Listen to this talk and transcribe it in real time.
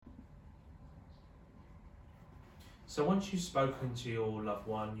So once you've spoken to your loved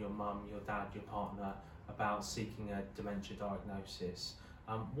one, your mum, your dad, your partner, about seeking a dementia diagnosis,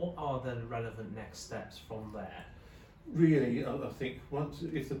 what are the relevant next steps from there? Really, I think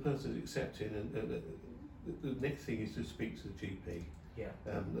if the person is accepting, and the next thing is to speak to the GP. Yeah.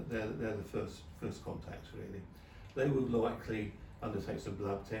 They're the first contacts really. They will likely undertake some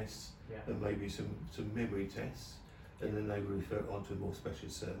blood tests and maybe some memory tests, and then they will refer it on to a more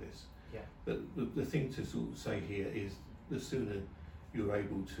specialist service. Yeah. But the thing to sort of say here is the sooner you're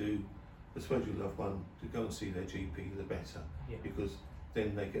able to persuade your loved one to go and see their GP, the better, because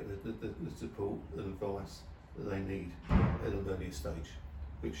then they get the support and advice that they need at an earlier stage,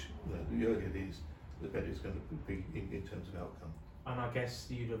 which the earlier it is, the better it's going to be in terms of outcome. And I guess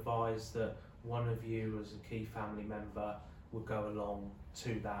you'd advise that one of you as a key family member would go along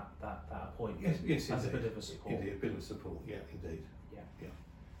to that appointment. Yes, as indeed. a bit of a support. Indeed, a bit of support, yeah, indeed.